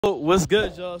What's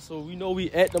good, y'all? So we know we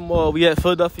at the mall. We at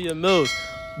Philadelphia Mills.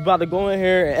 We about to go in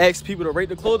here and ask people to rate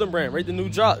the clothing brand, rate the new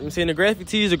drop. I'm saying the graphic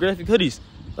tees, the graphic hoodies.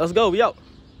 Let's go. We out.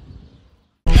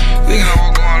 We got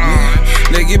what going on.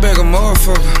 Let's get back a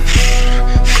motherfucker.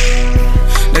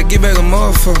 Let's get back a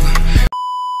motherfucker.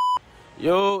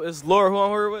 Yo, it's Laura. Who I'm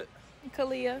here with?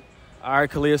 Kalia. All right,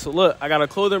 Kalia. So look, I got a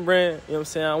clothing brand. You know what I'm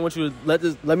saying? I want you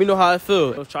to let me know how I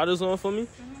feel. So try this on for me.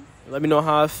 Let me know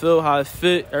how I feel, how it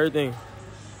fit, everything.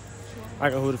 I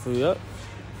can hold it for you up.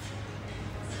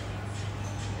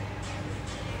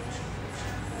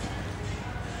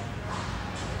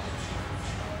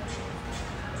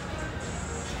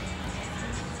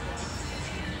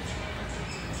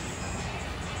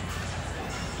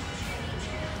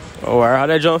 Oh, all right. How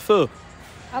that jump feel?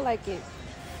 I like it.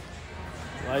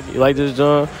 You like this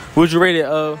jump? Would you rate it?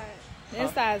 The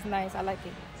inside is nice. I like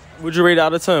it. Would you rate it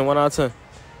out of 10? 1 out of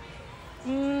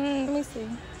 10? Let me see.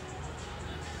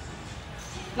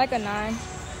 Like a 9.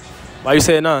 Why you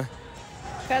say a 9?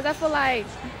 Because I feel like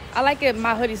I like it.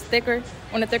 My hoodie's thicker,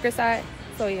 on the thicker side.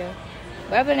 So, yeah.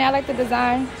 But other than that, I like the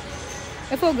design.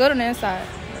 It feels good on the inside.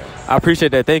 I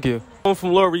appreciate that. Thank you. I'm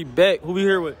from Laura. We back. Who we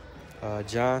here with?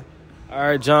 John. All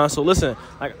right, John. So, listen.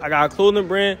 I got a clothing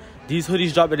brand. These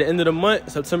hoodies drop at the end of the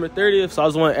month, September 30th. So, I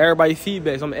just want everybody's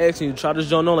feedback. So, I'm asking you, try this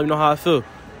joint on. Let me know how I feel.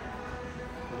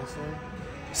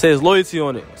 Says loyalty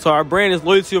on it. So our brand is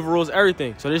loyalty overrules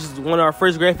everything. So this is one of our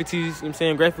first graphic tees, you know what I'm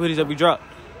saying, graphic hoodies that we dropped.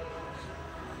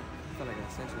 I feel like an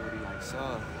essential hoodie like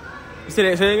soft. You say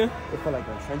that again? It feel like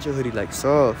an essential hoodie like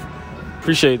soft.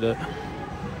 Appreciate that.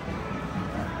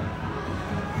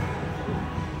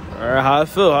 All right, how I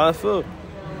feel.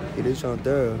 It is on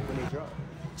thorough. When they drop?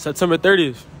 September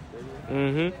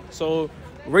 30th. So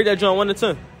rate that joint 1 to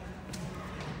 10.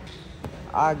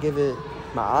 I give it,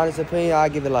 my honest opinion, I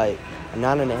give it like a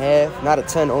 9.5, not a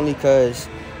 10, only because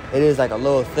it is like a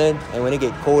little thin, and when it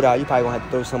get cold out, you probably gonna have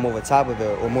to throw some over top of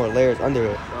it or more layers under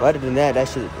it. But other than that, that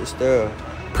shit is thorough.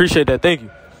 Appreciate that. Thank you.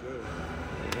 Sure.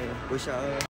 Wish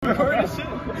I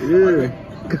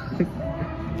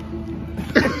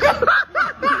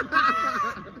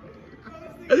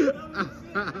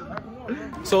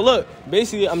So look,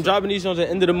 basically I'm dropping these joints at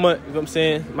the end of the month, you know what I'm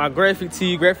saying? My graphic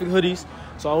tee, graphic hoodies.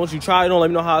 So I want you to try it on, let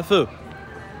me know how I feel.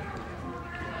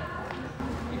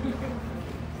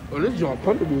 Oh, this joint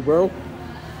comfortable, bro.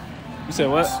 You said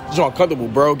what? This joint comfortable,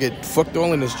 bro. Get fucked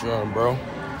all in this joint, bro.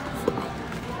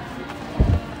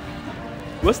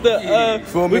 What's the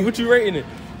feel me? what you rating it?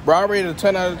 Bro, I rated a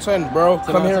 10 out of 10, bro. 10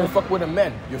 Come out here of and fuck with the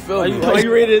men. You feel me? Why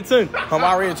you rated it 10? Come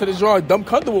out rated to this joint. Dumb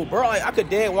comfortable, bro. Like, I could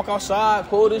dance, walk outside,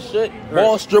 pull this shit,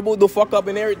 balls dribble the fuck up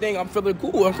and everything. I'm feeling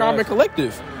cool. I'm calm and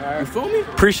collective. You feel me?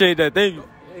 Appreciate that. Thank you.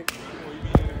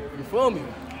 You feel me?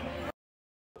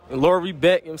 And Laura, we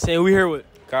back. You know what I'm saying? We here with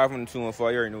Kyle from the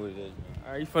 215, you already know what it is.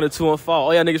 all right, you from the 215.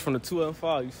 All y'all niggas from the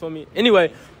 215, you feel me?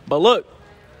 Anyway, but look,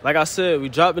 like I said, we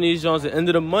dropping these joints at the end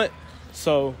of the month.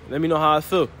 So let me know how I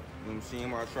feel. You know what I'm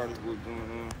saying? I try to go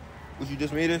doing what you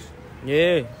just made this?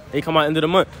 Yeah, they come out end of the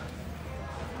month.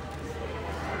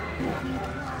 You know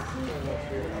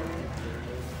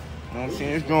what I'm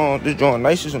saying? This joint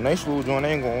nice. It's a nice little joint, I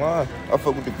ain't gonna lie. I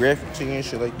fuck with the graphic tee and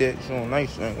shit like that. It's joint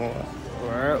nice, I ain't gonna lie.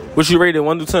 Alright. What you rated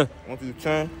 1 to 10? 1 through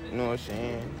 10, you know what I'm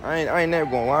saying? I ain't never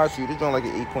gonna lie to you. This joint like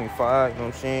an 8.5, you know what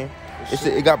I'm saying?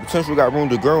 It got potential, got room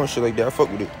to grow and shit like that. I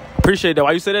fuck with it. Appreciate that.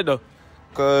 Why you say that though?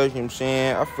 Cause, you know what I'm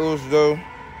saying? I feel as though,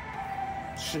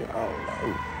 shit, I don't know. You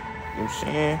know what I'm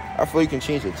saying? I feel you can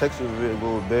change the texture of it a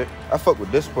little bit. I fuck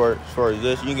with this part as far as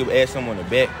this. You can add something on the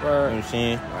back. You know what I'm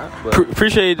saying? But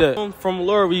Appreciate that. From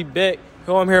Laura, we back.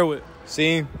 Who I'm here with?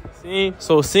 Seam.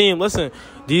 So, listen.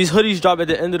 These hoodies drop at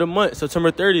the end of the month,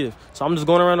 September 30th. So I'm just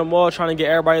going around the mall trying to get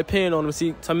everybody's opinion on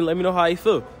them. Let me know how you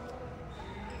feel.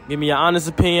 Give me your honest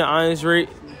opinion, honest rate.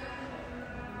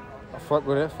 I fuck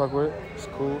with it. It's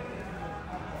cool.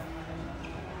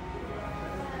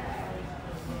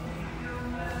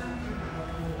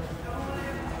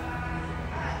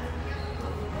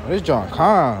 This joint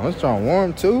calm. This joint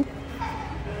warm, too.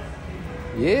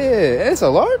 Yeah, it's a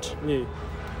large. Yeah.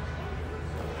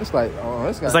 It's like, oh,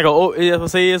 it's like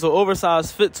it's an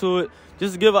oversized fit to it.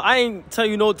 Just to give I ain't tell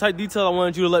you no type detail. I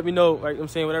wanted you to let me know. Right, I'm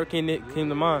saying whatever came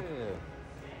to mind.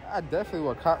 Yeah. I definitely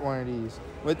would cop one of these.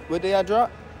 What day I drop?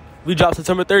 We dropped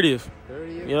September 30th.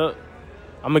 30th? Yep.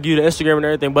 I'm gonna give you the Instagram and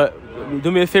everything, but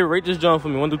do me a favor, rate this joint for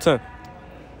me, 1 through 10.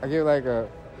 I give like a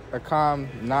calm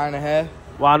 9.5.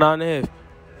 Why 9.5?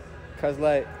 Cause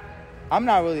like, I'm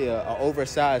not really a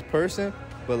oversized person,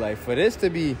 but like for this to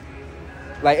be,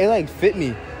 like it like fit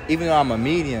me, even though I'm a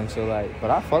medium. So like, but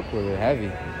I fuck with it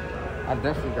heavy. I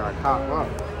definitely got to cop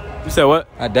up. You said what?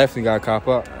 I definitely got to cop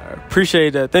up.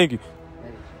 Appreciate that. Thank you.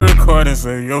 Record and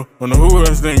say yo, when who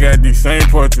else then got these same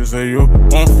portraits say yo,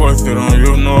 won't force it on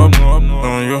you, no,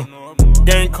 on you.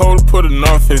 Gang cold, put a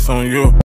North Face on you.